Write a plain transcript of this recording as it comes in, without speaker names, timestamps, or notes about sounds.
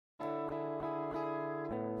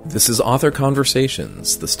This is Author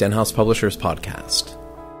Conversations, the Stenhouse Publishers podcast.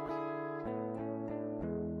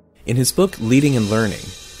 In his book, Leading and Learning,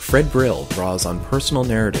 Fred Brill draws on personal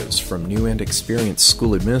narratives from new and experienced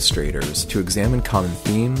school administrators to examine common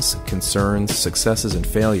themes, concerns, successes, and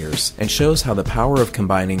failures, and shows how the power of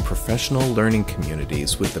combining professional learning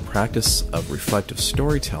communities with the practice of reflective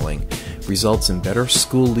storytelling results in better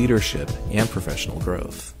school leadership and professional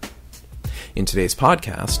growth. In today's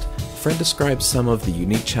podcast, Fred describes some of the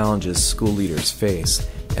unique challenges school leaders face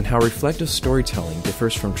and how reflective storytelling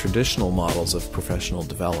differs from traditional models of professional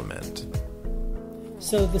development.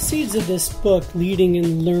 So the seeds of this book, Leading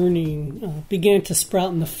and Learning, began to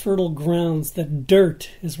sprout in the fertile grounds, the dirt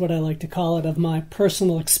is what I like to call it, of my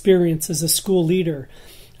personal experience as a school leader.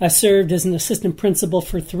 I served as an assistant principal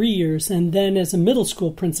for 3 years and then as a middle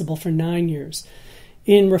school principal for 9 years.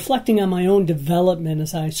 In reflecting on my own development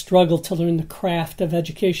as I struggled to learn the craft of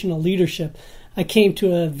educational leadership, I came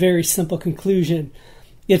to a very simple conclusion.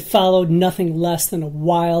 It followed nothing less than a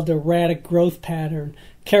wild, erratic growth pattern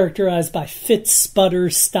characterized by fits,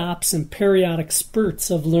 sputters, stops, and periodic spurts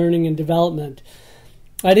of learning and development.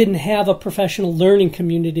 I didn't have a professional learning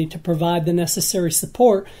community to provide the necessary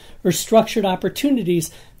support or structured opportunities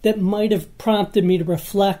that might have prompted me to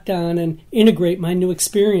reflect on and integrate my new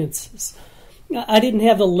experiences. I didn't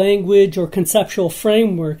have the language or conceptual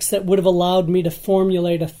frameworks that would have allowed me to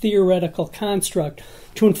formulate a theoretical construct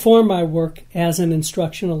to inform my work as an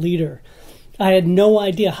instructional leader. I had no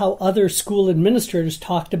idea how other school administrators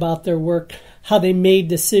talked about their work, how they made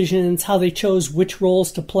decisions, how they chose which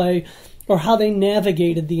roles to play, or how they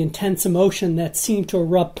navigated the intense emotion that seemed to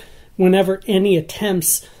erupt whenever any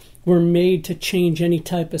attempts were made to change any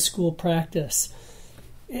type of school practice.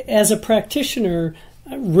 As a practitioner,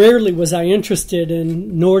 rarely was I interested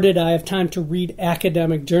in, nor did I have time to read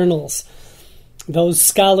academic journals. Those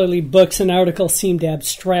scholarly books and articles seemed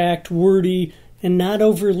abstract, wordy, and not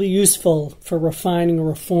overly useful for refining or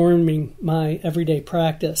reforming my everyday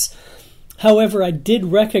practice. However, I did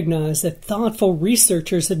recognize that thoughtful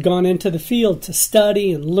researchers had gone into the field to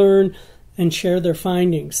study and learn and share their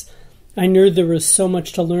findings. I knew there was so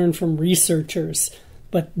much to learn from researchers,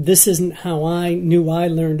 but this isn't how I knew I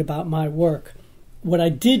learned about my work. What I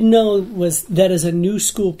did know was that as a new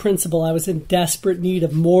school principal, I was in desperate need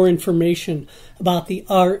of more information about the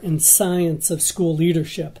art and science of school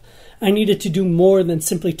leadership. I needed to do more than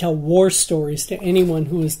simply tell war stories to anyone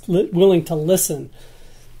who was willing to listen.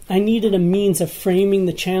 I needed a means of framing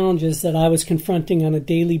the challenges that I was confronting on a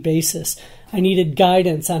daily basis. I needed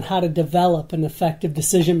guidance on how to develop an effective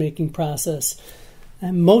decision-making process.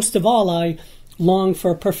 And most of all, I longed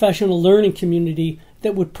for a professional learning community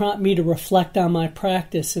that would prompt me to reflect on my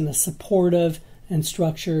practice in a supportive and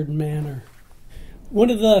structured manner. One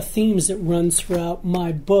of the themes that runs throughout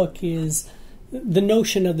my book is the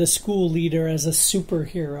notion of the school leader as a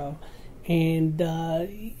superhero. And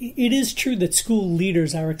it is true that school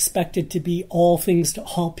leaders are expected to be all things to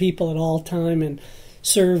all people at all time and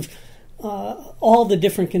serve all the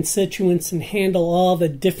different constituents and handle all the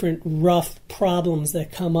different rough problems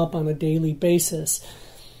that come up on a daily basis.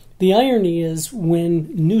 The irony is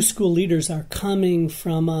when new school leaders are coming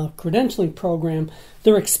from a credentialing program,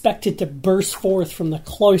 they're expected to burst forth from the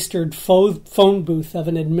cloistered phone booth of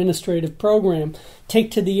an administrative program,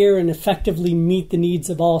 take to the air and effectively meet the needs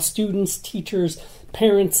of all students, teachers,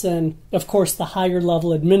 parents, and, of course, the higher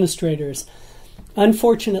level administrators.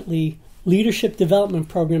 Unfortunately, leadership development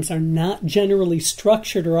programs are not generally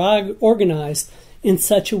structured or organized in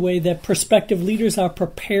such a way that prospective leaders are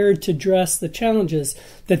prepared to address the challenges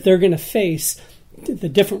that they're going to face, the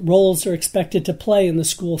different roles they're expected to play in the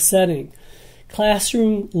school setting.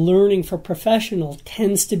 Classroom learning for professional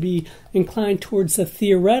tends to be inclined towards the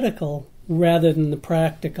theoretical rather than the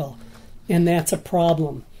practical, and that's a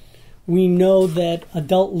problem. We know that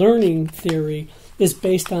adult learning theory is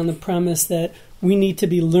based on the premise that we need to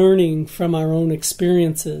be learning from our own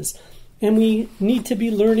experiences. And we need to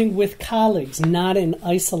be learning with colleagues, not in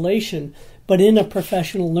isolation, but in a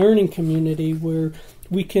professional learning community where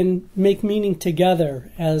we can make meaning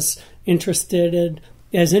together as interested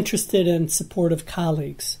and supportive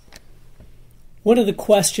colleagues. One of the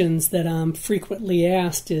questions that I'm frequently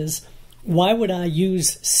asked is, why would I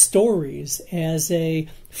use stories as a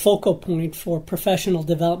focal point for professional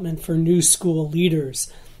development for new school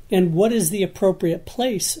leaders? And what is the appropriate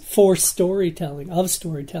place for storytelling,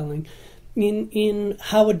 in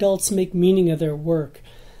how adults make meaning of their work?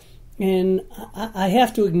 And I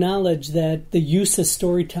have to acknowledge that the use of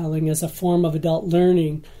storytelling as a form of adult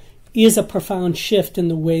learning is a profound shift in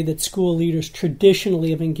the way that school leaders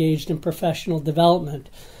traditionally have engaged in professional development.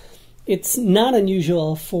 It's not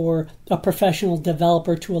unusual for a professional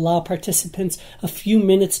developer to allow participants a few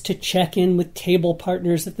minutes to check in with table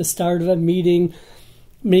partners at the start of a meeting,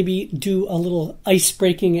 maybe do a little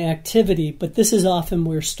ice-breaking activity, but this is often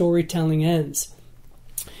where storytelling ends.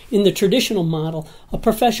 In the traditional model, a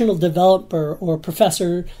professional developer or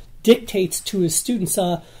professor dictates to his students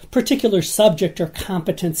a particular subject or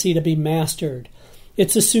competency to be mastered.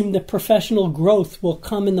 It's assumed that professional growth will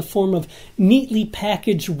come in the form of neatly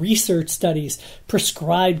packaged research studies,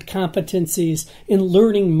 prescribed competencies, and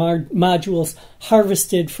learning modules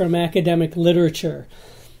harvested from academic literature.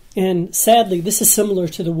 And sadly, this is similar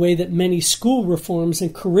to the way that many school reforms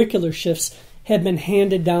and curricular shifts have been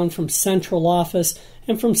handed down from central office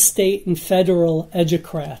and from state and federal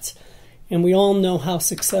educrats. And we all know how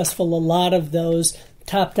successful a lot of those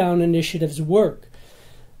top-down initiatives work.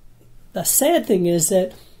 The sad thing is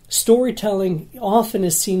that storytelling often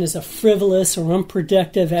is seen as a frivolous or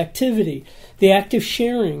unproductive activity. The act of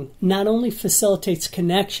sharing not only facilitates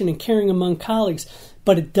connection and caring among colleagues,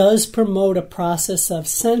 but it does promote a process of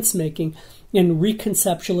sense-making and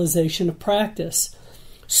reconceptualization of practice.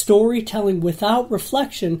 Storytelling without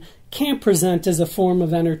reflection can present as a form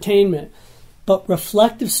of entertainment, but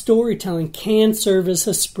reflective storytelling can serve as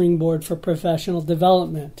a springboard for professional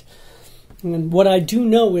development. And what I do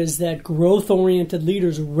know is that growth-oriented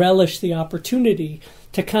leaders relish the opportunity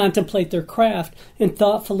to contemplate their craft and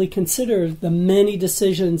thoughtfully consider the many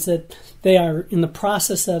decisions that they are in the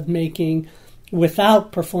process of making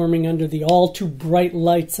without performing under the all-too-bright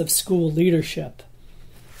lights of school leadership.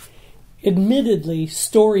 Admittedly,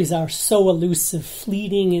 stories are so elusive,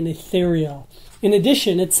 fleeting, and ethereal. In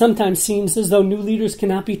addition, it sometimes seems as though new leaders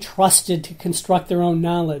cannot be trusted to construct their own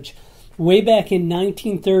knowledge. Way back in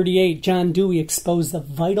 1938, John Dewey exposed the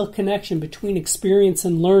vital connection between experience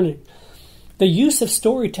and learning. The use of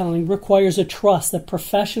storytelling requires a trust that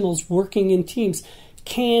professionals working in teams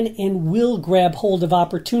can and will grab hold of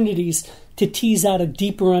opportunities to tease out a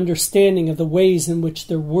deeper understanding of the ways in which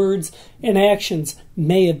their words and actions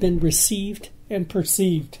may have been received and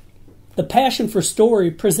perceived. The passion for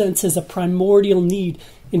story presents as a primordial need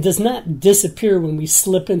and does not disappear when we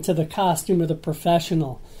slip into the costume of the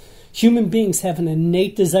professional. Human beings have an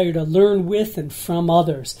innate desire to learn with and from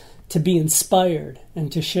others, to be inspired and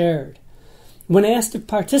to share. When asked if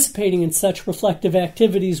participating in such reflective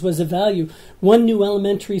activities was of value, one new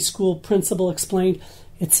elementary school principal explained,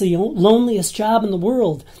 "It's the loneliest job in the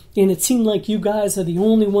world, and it seemed like you guys are the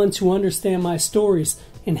only ones who understand my stories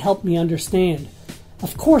and help me understand.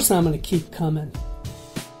 Of course I'm going to keep coming."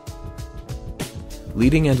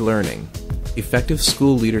 Leading and Learning: Effective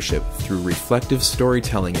School Leadership Through Reflective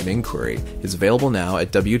Storytelling and Inquiry is available now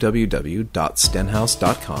at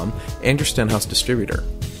www.stenhouse.com and your Stenhouse distributor.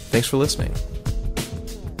 Thanks for listening.